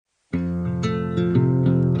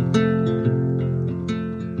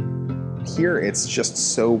here, it's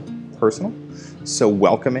just so personal, so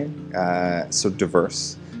welcoming, so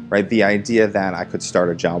diverse, right? The idea that I could start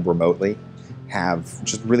a job remotely, have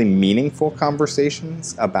just really meaningful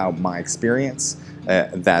conversations about my experience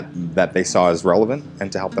that they saw as relevant,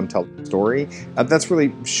 and to help them tell the story. That's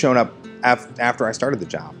really shown up after I started the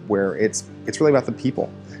job, where it's really about the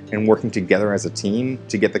people and working together as a team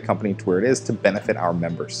to get the company to where it is, to benefit our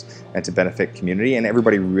members and to benefit community. And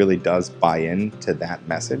everybody really does buy into that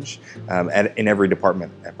message in every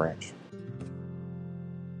department at Branch.